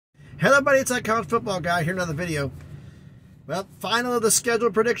Hello everybody, it's that college football guy here, another video. Well, final of the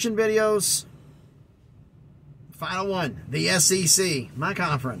scheduled prediction videos. Final one, the SEC, my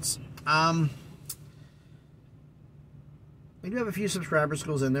conference. We do have a few subscriber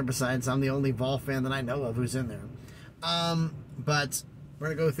schools in there, besides I'm the only Vol fan that I know of who's in there. But we're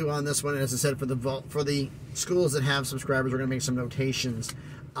going to go through on this one, and as I said, for the schools that have subscribers, we're going to make some notations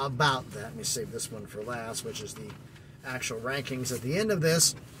about that. Let me save this one for last, which is the actual rankings at the end of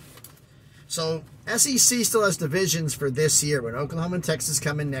this. So, SEC still has divisions for this year. When Oklahoma and Texas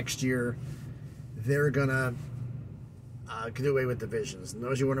come in next year, they're going to do away with divisions. And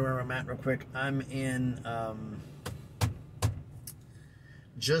those you wonder where I'm at real quick, I'm in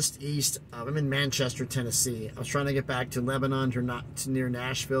just east of, I'm in Manchester, Tennessee. I was trying to get back to Lebanon to near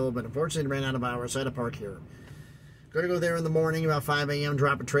Nashville, but unfortunately ran out of hours, so I had to park here. Going to go there in the morning about 5 a.m.,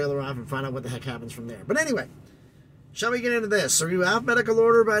 drop a trailer off, and find out what the heck happens from there. But anyway, shall we get into this? So we do alphabetical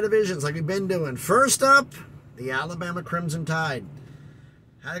order by divisions like we've been doing. First up, the Alabama Crimson Tide.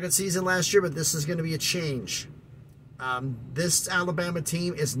 Had a good season last year, but this is going to be a change. This Alabama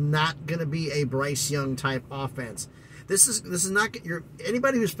team is not going to be a Bryce Young type offense. This is not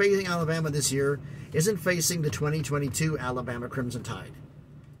anybody who's facing Alabama this year isn't facing the 2022 Alabama Crimson Tide.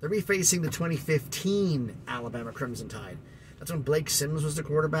 They'll be facing the 2015 Alabama Crimson Tide. That's when Blake Sims was the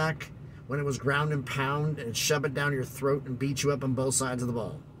quarterback, when it was ground and pound and shove it down your throat and beat you up on both sides of the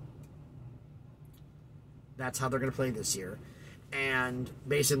ball. That's how they're going to play this year. And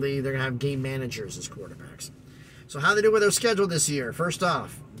basically, they're going to have game managers as quarterbacks. So how they do with their schedule this year? First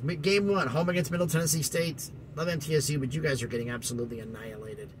off, game one, home against Middle Tennessee State. Love MTSU, but you guys are getting absolutely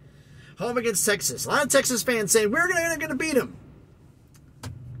annihilated. Home against Texas. A lot of Texas fans saying, we're going to beat them.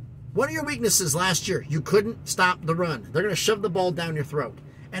 One of your weaknesses last year, you couldn't stop the run. They're going to shove the ball down your throat.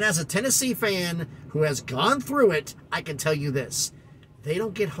 And as a Tennessee fan who has gone through it, I can tell you this: they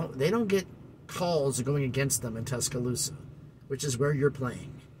don't get calls going against them in Tuscaloosa, which is where you're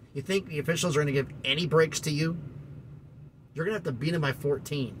playing. You think the officials are going to give any breaks to you? You're going to have to beat them by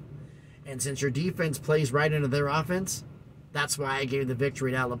 14. And since your defense plays right into their offense, that's why I gave the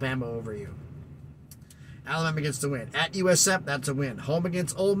victory to Alabama over you. Alabama gets the win. At USF, that's a win. Home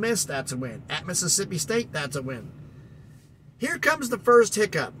against Ole Miss, that's a win. At Mississippi State, that's a win. Here comes the first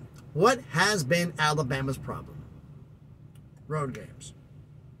hiccup. What has been Alabama's problem? Road games.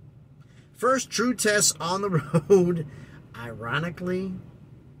 First true test on the road, ironically,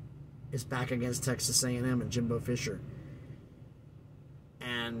 is back against Texas A&M and Jimbo Fisher.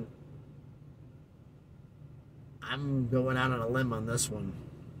 And I'm going out on a limb on this one.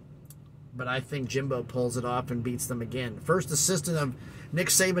 But I think Jimbo pulls it off and beats them again. First assistant of Nick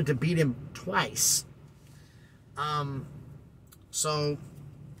Saban to beat him twice. So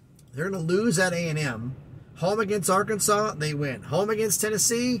they're going to lose at A&M. Home against Arkansas, they win. Home against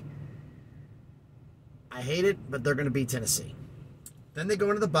Tennessee, I hate it, but they're going to beat Tennessee. Then they go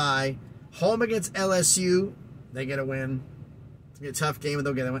into the bye. Home against LSU, they get a win. It's going to be a tough game, but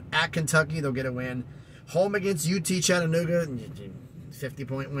they'll get a win. At Kentucky, they'll get a win. Home against UT Chattanooga,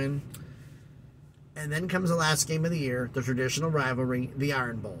 50-point win. And then comes the last game of the year, the traditional rivalry, the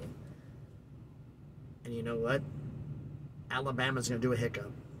Iron Bowl. And you know what? Alabama's going to do a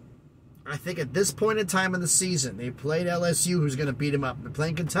hiccup. I think at this point in time in the season, they played LSU, who's going to beat them up. They're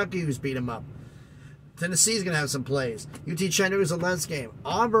playing Kentucky, who's beat them up. Tennessee's going to have some plays. UT Chattanooga's the last game.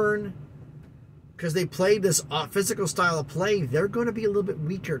 Auburn, because they played this physical style of play, they're going to be a little bit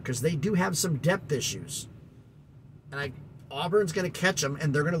weaker because they do have some depth issues. And Auburn's going to catch them,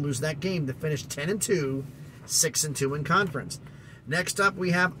 and they're going to lose that game to finish 10-2, 6-2 in conference. Next up,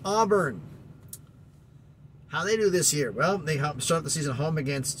 we have Auburn. How they do this year? Well, they start the season home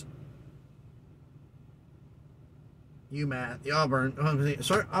against UMass. The Auburn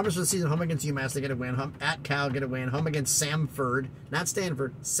start Auburn's the season home against UMass. They get a win. Home at Cal, get a win. Home against Samford, not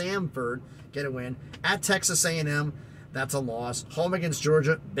Stanford. Samford, get a win. At Texas A&M, that's a loss. Home against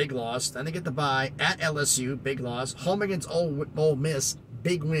Georgia, big loss. Then they get the bye. At LSU, big loss. Home against Ole Miss,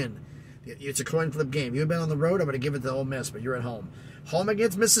 big win. It's a coin flip game. You've been on the road, I'm going to give it to Ole Miss, but you're at home. Home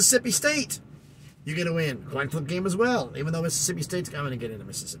against Mississippi State, you get a win. Coin flip game as well, even though Mississippi State's going to get into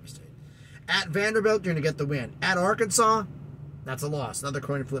Mississippi State. At Vanderbilt, you're going to get the win. At Arkansas, that's a loss. Another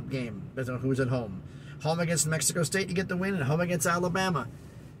coin flip game. Depends on who's at home. Home against New Mexico State, you get the win. And home against Alabama.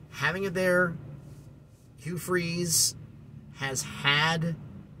 Having it there, Hugh Freeze has had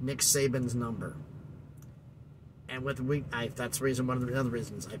Nick Saban's number. And that's the reason, one of the other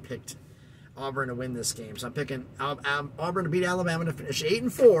reasons I picked Auburn to win this game. So I'm picking Auburn to beat Alabama to finish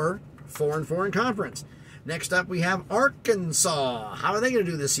 8-4, 4-4 in conference. Next up, we have Arkansas. How are they going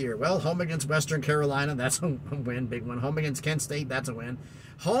to do this year? Well, home against Western Carolina, that's a win, big one. Home against Kent State, that's a win.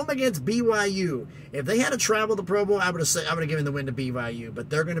 Home against BYU. If they had to travel to Provo, I would have given the win to BYU, but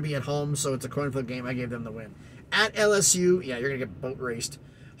they're going to be at home, so it's a coin flip game. I gave them the win. At LSU, yeah, you're going to get boat raced.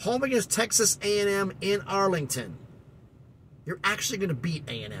 Home against Texas A&M in Arlington. You're actually going to beat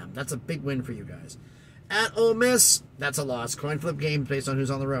A&M. That's a big win for you guys. At Ole Miss, that's a loss. Coin flip game based on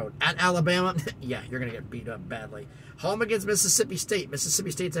who's on the road. At Alabama, yeah, you're going to get beat up badly. Home against Mississippi State.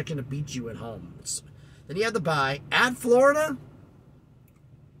 Mississippi State's actually going to beat you at home. Then you have the bye. At Florida,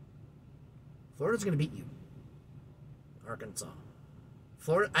 Florida's going to beat you. Arkansas.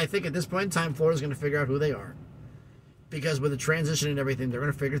 Florida, I think at this point in time, Florida's going to figure out who they are. Because with the transition and everything, they're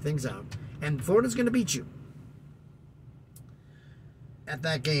going to figure things out. And Florida's going to beat you at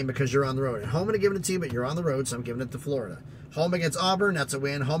that game because you're on the road. At home, I'm going to give it to you, but you're on the road, so I'm giving it to Florida. Home against Auburn, that's a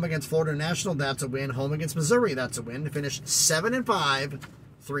win. Home against Florida National, that's a win. Home against Missouri, that's a win. To finish 7-5,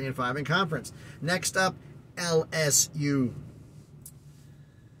 3-5 in conference. Next up, LSU.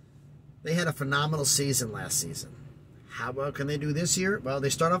 They had a phenomenal season last season. How well can they do this year? Well, they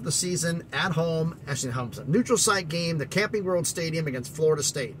start off the season at home, actually home, neutral site game, the Camping World Stadium against Florida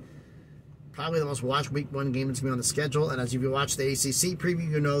State. Probably the most watched week 1 game that's been on the schedule. And as you watch the ACC preview,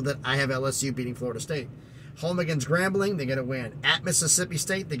 you know that I have LSU beating Florida State. Home against Grambling, they get a win. At Mississippi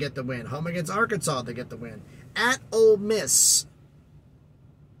State, they get the win. Home against Arkansas, they get the win. At Ole Miss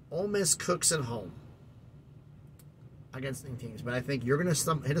cooks at home against teams. But I think you're going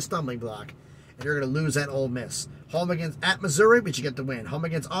to hit a stumbling block, and you're going to lose at Ole Miss. Home at Missouri, but you get the win. Home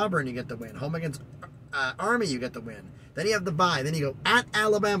against Auburn, you get the win. Home against Army, you get the win. Then you have the bye. Then you go at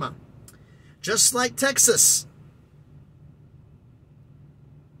Alabama. Just like Texas.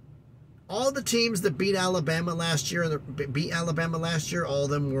 All the teams that beat Alabama last year, all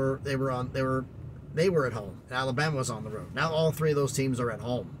of them were at home. And Alabama was on the road. Now all 3 of those teams are at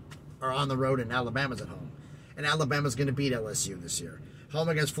home, are on the road, and Alabama's at home. And Alabama's going to beat LSU this year. Home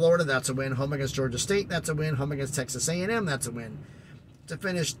against Florida, that's a win. Home against Georgia State, that's a win. Home against Texas A&M, that's a win. To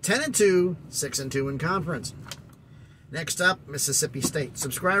finish 10-2, 6-2 in conference. Next up, Mississippi State.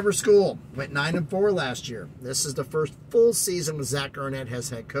 Subscriber School went 9-4 last year. This is the first full season with Zach Arnett as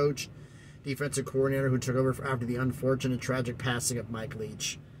head coach, defensive coordinator who took over after the unfortunate, tragic passing of Mike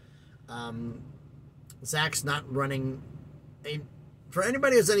Leach. Zach's not running. For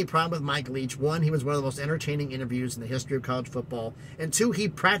anybody who has any problem with Mike Leach, 1, he was one of the most entertaining interviews in the history of college football, and 2, he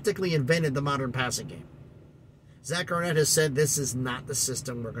practically invented the modern passing game. Zach Arnett has said this is not the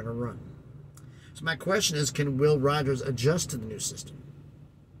system we're going to run. So my question is, can Will Rogers adjust to the new system?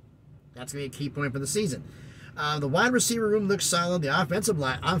 That's going to be a key point for the season. The wide receiver room looks solid. The offensive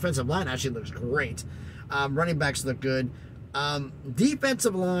line actually looks great. Running backs look good.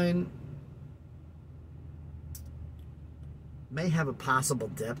 Defensive line may have a possible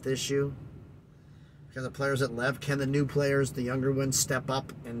depth issue because the players that left. Can the new players, the younger ones, step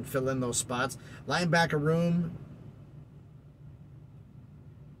up and fill in those spots? Linebacker room.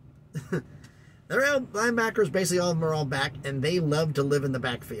 Their linebackers, basically all of them are all back, and they love to live in the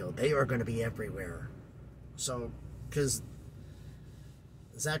backfield. They are going to be everywhere. So, because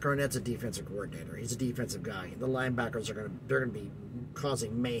Zach Arnett's a defensive coordinator. He's a defensive guy. The linebackers are going to be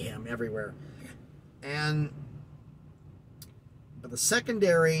causing mayhem everywhere. But the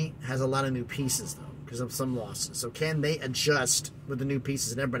secondary has a lot of new pieces, though, because of some losses. So can they adjust with the new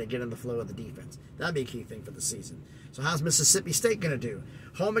pieces and everybody get in the flow of the defense? That'd be a key thing for the season. So how's Mississippi State going to do?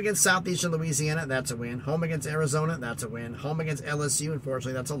 Home against Southeastern Louisiana, that's a win. Home against Arizona, that's a win. Home against LSU,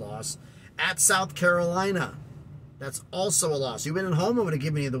 unfortunately, that's a loss. At South Carolina, that's also a loss. You win at home, I would have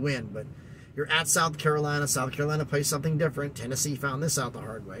given you the win, but you're at South Carolina. South Carolina plays something different. Tennessee found this out the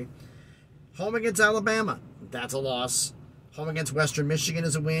hard way. Home against Alabama, that's a loss. Home against Western Michigan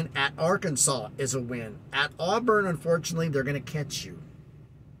is a win. At Arkansas is a win. At Auburn, unfortunately, they're going to catch you.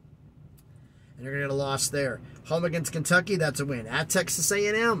 And you're going to get a loss there. Home against Kentucky, that's a win. At Texas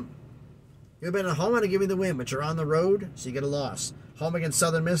A&M, you've been at home, and I give you the win, but you're on the road, so you get a loss. Home against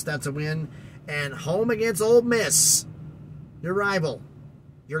Southern Miss, that's a win. And home against Ole Miss, your rival,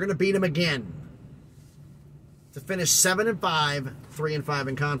 you're going to beat them again to finish 7-5, 3-5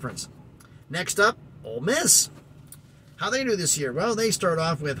 in conference. Next up, Ole Miss. How they do this year? Well, they start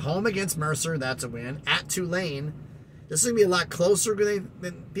off with home against Mercer, that's a win. At Tulane, this is going to be a lot closer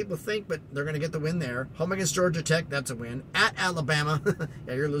than people think, but they're going to get the win there. Home against Georgia Tech, that's a win. At Alabama,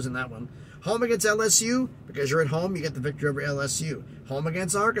 yeah, you're losing that one. Home against LSU, because you're at home, you get the victory over LSU. Home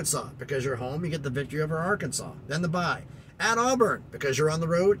against Arkansas, because you're home, you get the victory over Arkansas. Then the bye. At Auburn, because you're on the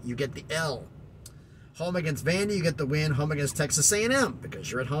road, you get the L. Home against Vandy, you get the win. Home against Texas A&M,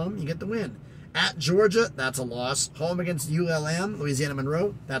 because you're at home, you get the win. At Georgia, that's a loss. Home against ULM, Louisiana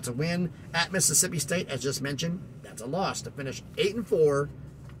Monroe, that's a win. At Mississippi State, as just mentioned, that's a loss to finish 8-4,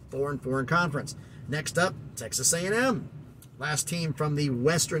 4-4 in conference. Next up, Texas A&M. Last team from the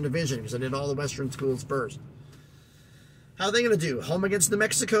Western Division, because I did all the Western schools first. How are they going to do? Home against New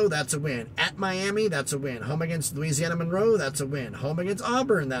Mexico, that's a win. At Miami, that's a win. Home against Louisiana Monroe, that's a win. Home against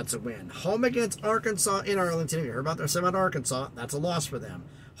Auburn, that's a win. Home against Arkansas in Arlington. You heard about Arkansas, that's a loss for them.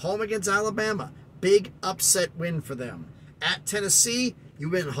 Home against Alabama, big upset win for them. At Tennessee, you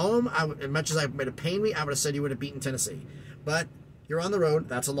win home. As much as it would have pained me, I would have said you would have beaten Tennessee. But you're on the road,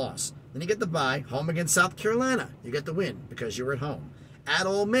 that's a loss. Then you get the bye. Home against South Carolina, you get the win because you were at home. At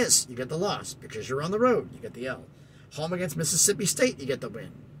Ole Miss, you get the loss because you're on the road, you get the L. Home against Mississippi State, you get the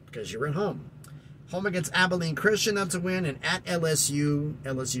win because you're at home. Home against Abilene Christian, that's a win. And at LSU,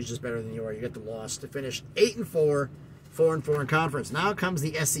 LSU's just better than you are. You get the loss to finish 8-4, 4-4 in conference. Now comes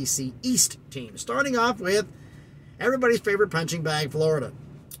the SEC East team. Starting off with everybody's favorite punching bag, Florida.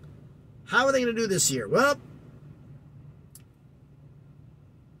 How are they going to do this year? Well,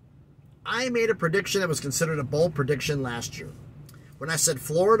 I made a prediction that was considered a bold prediction last year. When I said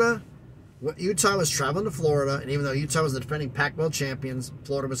Florida, Utah was traveling to Florida, and even though Utah was the defending Pac-12 champions,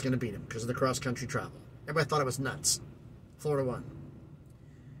 Florida was going to beat them because of the cross-country travel. Everybody thought it was nuts. Florida won.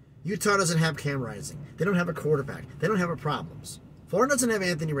 Utah doesn't have Cam Rising. They don't have a quarterback. They don't have problems. Florida doesn't have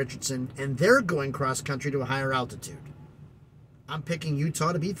Anthony Richardson, and they're going cross-country to a higher altitude. I'm picking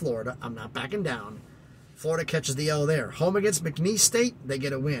Utah to beat Florida. I'm not backing down. Florida catches the L there. Home against McNeese State, they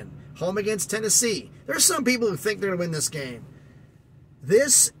get a win. Home against Tennessee. There's some people who think they're going to win this game.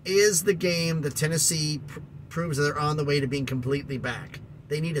 This is the game that Tennessee proves that they're on the way to being completely back.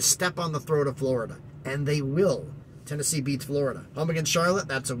 They need to step on the throat of Florida, and they will. Tennessee beats Florida. Home against Charlotte,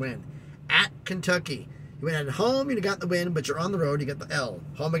 that's a win. At Kentucky, you went at home, you got the win, but you're on the road, you get the L.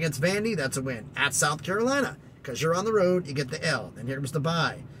 Home against Vandy, that's a win. At South Carolina, because you're on the road, you get the L. Then here comes the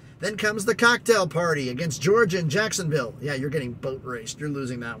bye. Then comes the cocktail party against Georgia and Jacksonville. Yeah, you're getting boat raced. You're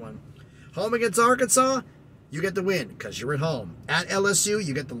losing that one. Home against Arkansas, you get the win because you're at home. At LSU,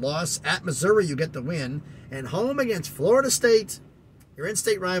 you get the loss. At Missouri, you get the win. And home against Florida State, your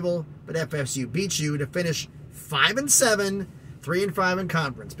in-state rival, but FSU beats you to finish 5-7, 3-5 in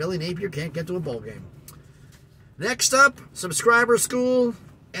conference. Billy Napier can't get to a bowl game. Next up, subscriber school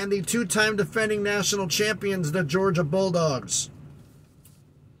and the two-time defending national champions, the Georgia Bulldogs.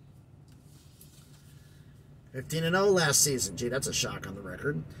 15-0 last season. Gee, that's a shock on the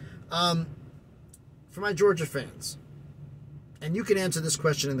record. For my Georgia fans, and you can answer this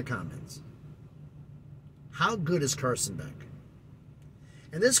question in the comments. How good is Carson Beck?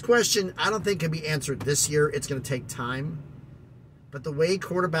 And this question, I don't think can be answered this year. It's going to take time. But the way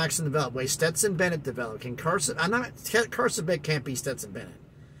quarterbacks develop, the way Stetson Bennett developed, Carson Beck can't be Stetson Bennett.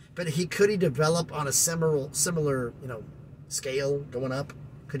 But could he develop on a similar, scale going up?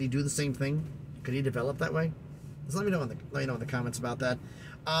 Could he do the same thing? Could he develop that way? Just let me know in the comments about that.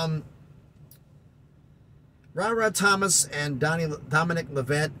 Ra Thomas and Dominic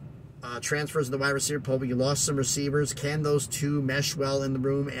Levet transfers in the wide receiver pool, but you lost some receivers. Can those two mesh well in the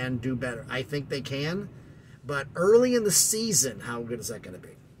room and do better? I think they can. But early in the season, how good is that going to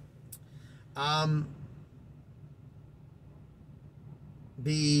be?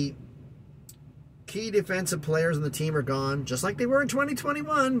 The key defensive players on the team are gone, just like they were in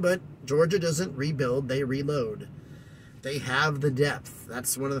 2021, but Georgia doesn't rebuild, they reload. They have the depth.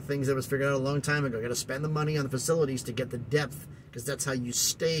 That's one of the things that was figured out a long time ago. You got to spend the money on the facilities to get the depth, because that's how you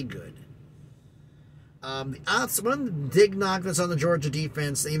stay good. One dig knock that's on the Georgia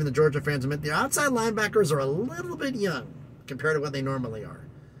defense, even the Georgia fans admit, the outside linebackers are a little bit young compared to what they normally are.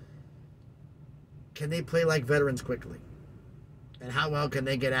 Can they play like veterans quickly? And how well can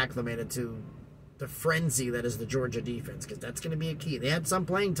they get acclimated to the frenzy that is the Georgia defense? Because that's going to be a key. They had some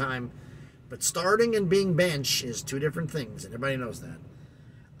playing time, but starting and being bench is two different things, and everybody knows that.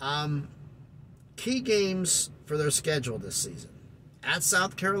 Key games for their schedule this season. At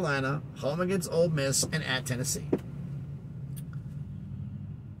South Carolina, home against Ole Miss, and at Tennessee.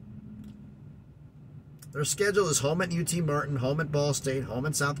 Their schedule is home at UT Martin, home at Ball State, home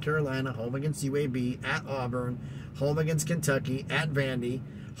at South Carolina, home against UAB, at Auburn, home against Kentucky, at Vandy,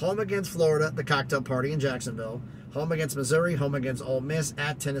 home against Florida, the cocktail party in Jacksonville, home against Missouri, home against Ole Miss,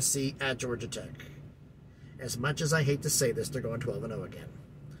 at Tennessee, at Georgia Tech. As much as I hate to say this, they're going 12-0 again.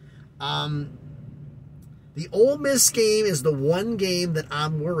 The Ole Miss game is the one game that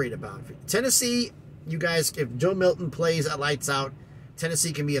I'm worried about. Tennessee, you guys, if Joe Milton plays at lights out,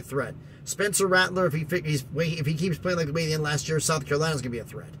 Tennessee can be a threat. Spencer Rattler, if he keeps playing like the way he did last year, South Carolina's going to be a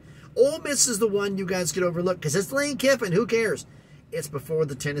threat. Ole Miss is the one you guys could overlook because it's Lane Kiffin. Who cares? It's before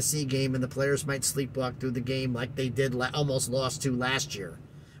the Tennessee game, and the players might sleepwalk through the game like they did almost lost to last year.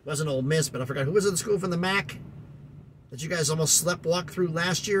 It wasn't Ole Miss, but I forgot. Who was in the school from the MAC? that you guys almost sleptwalk through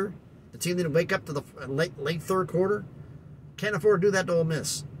last year. The team didn't wake up to the late third quarter. Can't afford to do that to Ole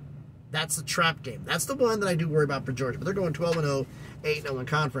Miss. That's the trap game. That's the one that I do worry about for Georgia. But they're going 12-0, 8-0 in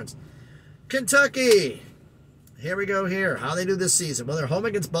conference. Kentucky. Here we go here. How they do this season. Well, they're home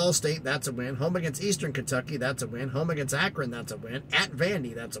against Ball State. That's a win. Home against Eastern Kentucky. That's a win. Home against Akron. That's a win. At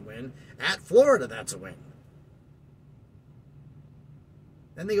Vandy. That's a win. At Florida. That's a win.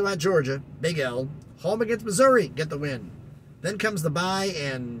 Then they go at Georgia. Big L. Home against Missouri. Get the win. Then comes the bye,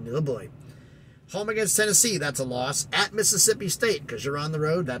 and oh boy. Home against Tennessee, that's a loss. At Mississippi State, because you're on the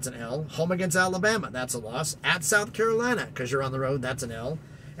road, that's an L. Home against Alabama, that's a loss. At South Carolina, because you're on the road, that's an L.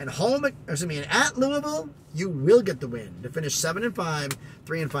 And at Louisville, you will get the win to finish 7-5,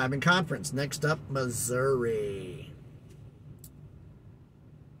 3-5 in conference. Next up, Missouri.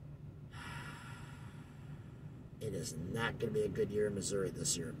 It is not going to be a good year in Missouri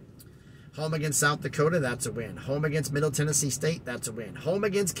this year. Home against South Dakota, that's a win. Home against Middle Tennessee State, that's a win. Home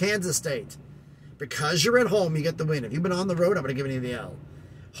against Kansas State. Because you're at home, you get the win. If you've been on the road, I'm going to give you the L.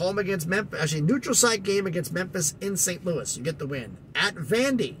 Home against Memphis. Actually, neutral site game against Memphis in St. Louis. You get the win. At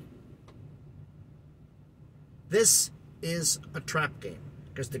Vandy. This is a trap game.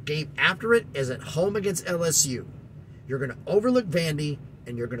 Because the game after it is at home against LSU. You're going to overlook Vandy,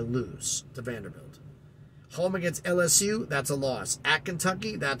 and you're going to lose to Vanderbilt. Home against LSU, that's a loss. At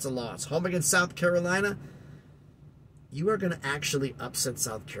Kentucky, that's a loss. Home against South Carolina, you are going to actually upset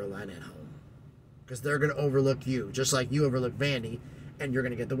South Carolina at home. Because they're going to overlook you, just like you overlook Vandy, and you're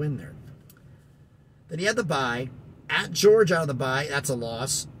going to get the win there. Then you have the bye. At Georgia out of the bye, that's a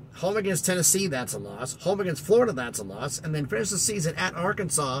loss. Home against Tennessee, that's a loss. Home against Florida, that's a loss. And then finish the season at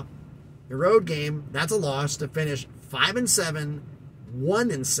Arkansas, your road game, that's a loss to finish 5-7,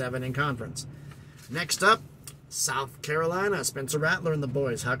 1-7 in conference. Next up, South Carolina. Spencer Rattler and the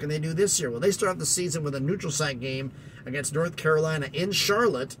boys. How can they do this year? Well, they start off the season with a neutral site game against North Carolina in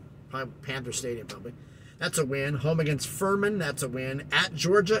Charlotte. Panther Stadium, probably. That's a win. Home against Furman, that's a win. At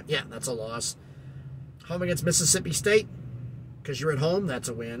Georgia, yeah, that's a loss. Home against Mississippi State, because you're at home, that's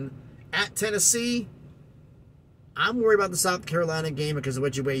a win. At Tennessee, I'm worried about the South Carolina game because of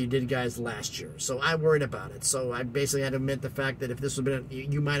what you did guys last year. So I'm worried about it. So I basically had to admit the fact that if this would have been,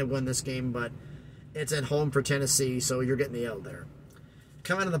 you might have won this game, but it's at home for Tennessee, so you're getting the L there.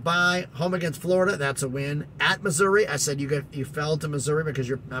 Coming to the bye, home against Florida, that's a win. At Missouri, I said you fell to Missouri because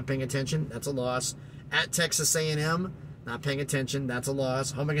you're not paying attention. That's a loss. At Texas A&M, not paying attention. That's a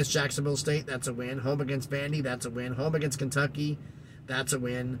loss. Home against Jacksonville State, that's a win. Home against Vandy, that's a win. Home against Kentucky, that's a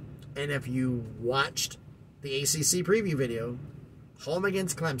win. And if you watched the ACC preview video, home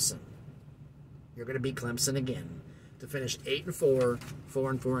against Clemson, you're going to beat Clemson again to finish 8-4,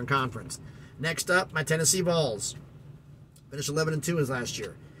 4-4 in conference. Next up, my Tennessee Vols. Finished 11-2 as last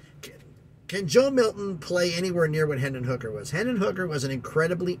year. Can Joe Milton play anywhere near what Hendon Hooker was? Hendon Hooker was an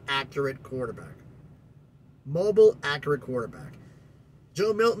incredibly accurate quarterback. Mobile, accurate quarterback.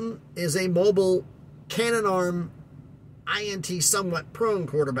 Joe Milton is a mobile, cannon arm, INT somewhat prone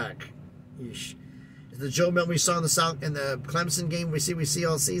quarterback. Yeesh. Is the Joe Milton we saw in the Clemson game we see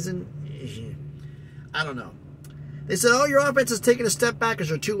all season? I don't know. They said, oh, your offense is taking a step back as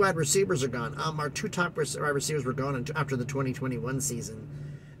your two wide receivers are gone. Our two top wide receivers were gone after the 2021 season.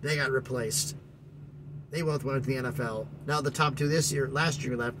 They got replaced. They both went to the NFL. Now the top two last year went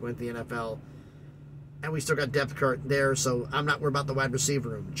to the NFL. And we still got depth chart there, so I'm not worried about the wide receiver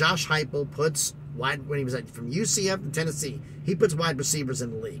room. Josh Heupel puts when he was from UCF to Tennessee, he puts wide receivers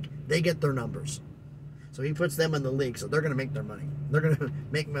in the league. They get their numbers. So he puts them in the league, so they're going to make their money. They're going to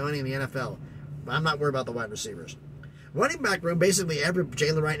make money in the NFL. But I'm not worried about the wide receivers. Running back room, basically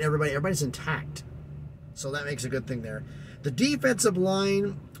Jalen Wright and everybody's intact. So that makes a good thing there. The defensive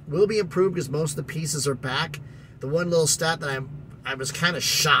line will be improved because most of the pieces are back. The one little stat that I was kind of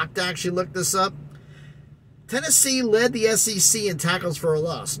shocked to actually look this up. Tennessee led the SEC in tackles for a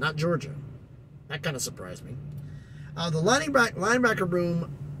loss, not Georgia. That kind of surprised me. The linebacker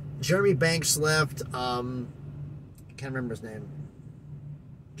room, Jeremy Banks left. I can't remember his name.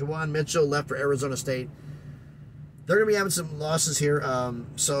 Jawan Mitchell left for Arizona State. They're going to be having some losses here.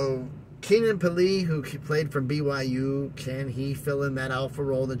 So Keenan Pili, who played from BYU, can he fill in that alpha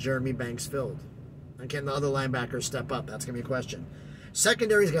role that Jeremy Banks filled? And can the other linebackers step up? That's going to be a question.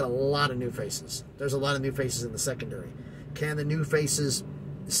 Secondary's got a lot of new faces. There's a lot of new faces in the secondary. Can the new faces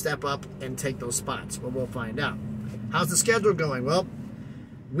step up and take those spots? Well, we'll find out. How's the schedule going? Well,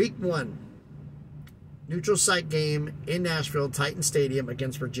 week 1, neutral site game in Nashville, Titan Stadium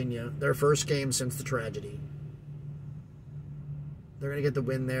against Virginia. Their first game since the tragedy. They're going to get the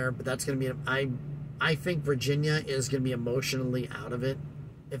win there, but that's going to be... I think Virginia is going to be emotionally out of it.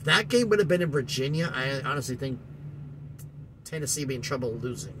 If that game would have been in Virginia, I honestly think Tennessee be in trouble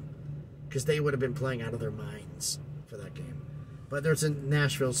losing, because they would have been playing out of their minds for that game. But there's in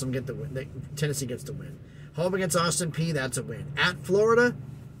Nashville, some get the win. Tennessee gets the win. Home against Austin Peay, that's a win. At Florida,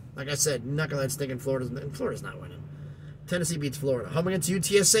 like I said, knuckleheads thinking Florida's not winning. Tennessee beats Florida. Home against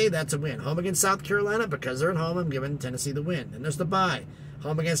UTSA, that's a win. Home against South Carolina, because they're at home, I'm giving Tennessee the win. And there's the bye.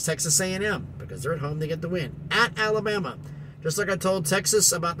 Home against Texas A&M, because they're at home, they get the win. At Alabama, just like I told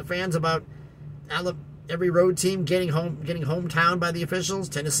Texas about the fans about every road team getting hometown by the officials,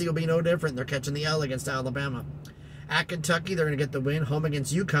 Tennessee will be no different. They're catching the L against Alabama. At Kentucky, they're going to get the win. Home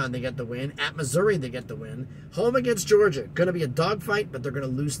against UConn, they get the win. At Missouri, they get the win. Home against Georgia, going to be a dogfight, but they're going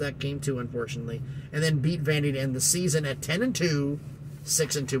to lose that game too, unfortunately. And then beat Vandy to end the season at 10-2,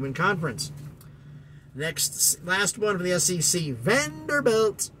 6-2 in conference. Last one for the SEC,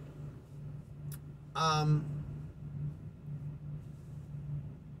 Vanderbilt.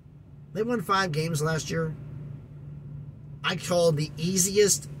 They won 5 games last year. I call the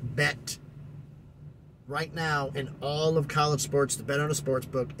easiest bet right now in all of college sports to bet on a sports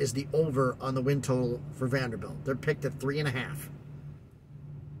book is the over on the win total for Vanderbilt. They're picked at 3.5.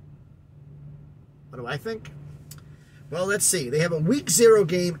 What do I think? Well, let's see. They have a week 0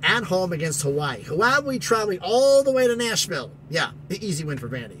 game at home against Hawaii. Hawaii will be traveling all the way to Nashville. Yeah, the easy win for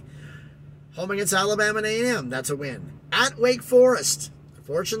Vandy. Home against Alabama and A&M. That's a win. At Wake Forest.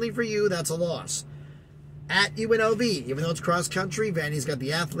 Fortunately for you, that's a loss. At UNLV, even though it's cross-country, Vandy's got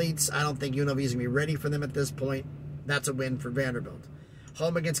the athletes. I don't think UNLV is going to be ready for them at this point. That's a win for Vanderbilt.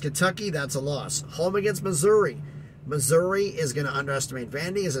 Home against Kentucky, that's a loss. Home against Missouri. Missouri is going to underestimate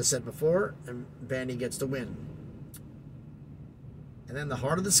Vandy, as I said before, and Vandy gets the win. And then the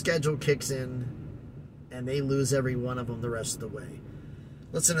heart of the schedule kicks in, and they lose every one of them the rest of the way.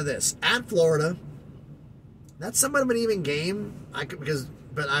 Listen to this. At Florida, that's somewhat of an even game.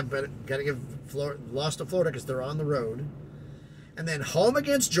 But I've got to give loss to Florida because they're on the road. And then home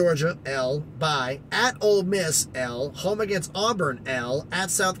against Georgia, L, bye. At Ole Miss, L. Home against Auburn, L.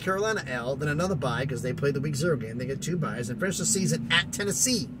 At South Carolina, L. Then another bye because they played the week 0 game. They get 2 byes. And finish the season at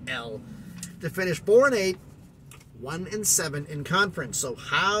Tennessee, L. To finish 4-8, 1-7 in conference. So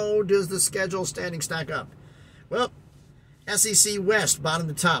how does the schedule standing stack up? Well, SEC West, bottom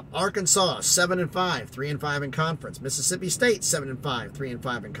to top. Arkansas, 7-5, 3-5 in conference. Mississippi State, 7-5,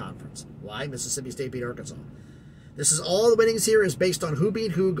 3-5 in conference. Why? Mississippi State beat Arkansas. This is all the winnings here is based on who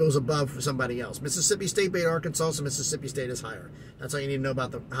beat who goes above somebody else. Mississippi State beat Arkansas, so Mississippi State is higher. That's all you need to know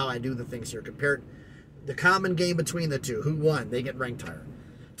about how I do the things here. Compare the common game between the two. Who won? They get ranked higher.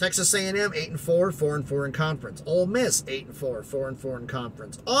 Texas A&M, 8-4, 4-4 in conference. Ole Miss, 8-4, 4-4 in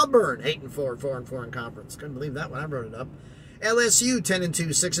conference. Auburn, 8-4, 4-4 in conference. Couldn't believe that when I wrote it up. LSU, 10-2,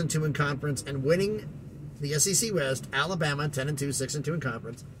 6-2 in conference, and winning the SEC West, Alabama, 10-2, 6-2 in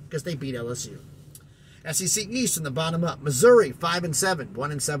conference, because they beat LSU. SEC East in the bottom up. Missouri, 5-7,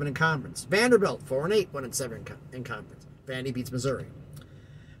 1-7 in conference. Vanderbilt, 4-8, 1-7 in conference. Vandy beats Missouri.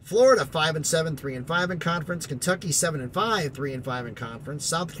 Florida, 5-7, 3-5 in conference. Kentucky, 7-5, 3-5 in conference.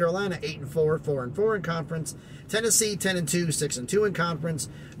 South Carolina, 8-4, 4-4 in conference. Tennessee, 10-2, 6-2 in conference.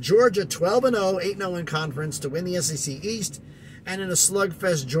 Georgia, 12-0, 8-0 in conference to win the SEC East. And in a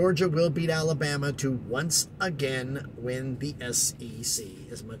slugfest, Georgia will beat Alabama to once again win the SEC.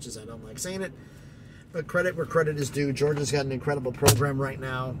 As much as I don't like saying it, but credit where credit is due. Georgia's got an incredible program right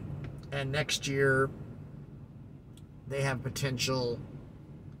now. And next year, they have potential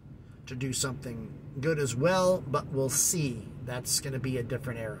to do something good as well, but we'll see. That's going to be a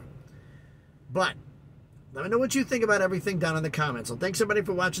different era. But let me know what you think about everything down in the comments. So thanks everybody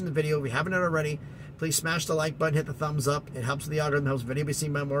for watching the video. If you haven't done it already, please smash the like button, hit the thumbs up. It helps the algorithm, helps the video be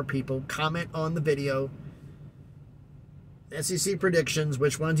seen by more people. Comment on the video. SEC predictions,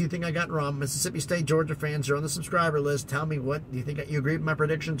 which ones you think I got wrong. Mississippi State, Georgia fans, you're on the subscriber list. Tell me what, do you think you agree with my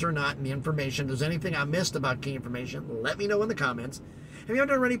predictions or not, and the information. If there's anything I missed about key information, let me know in the comments. If you haven't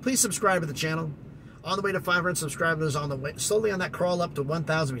done already, please subscribe to the channel. On the way to 500 subscribers, on the way, slowly on that crawl up to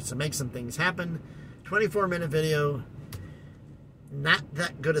 1,000, to make some things happen. 24-minute video. Not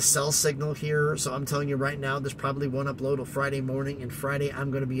that good a cell signal here, so I'm telling you right now, there's probably one upload on Friday morning, and Friday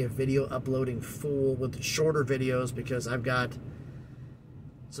I'm going to be a video uploading full with shorter videos because I've got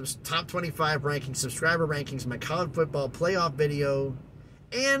some top 25 rankings, subscriber rankings, my college football playoff video,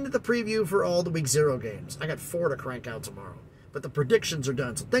 and the preview for all the week 0 games. I got 4 to crank out tomorrow, but the predictions are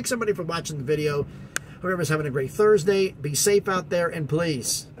done. So thanks everybody for watching the video. Whoever's having a great Thursday, be safe out there, and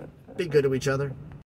please be good to each other.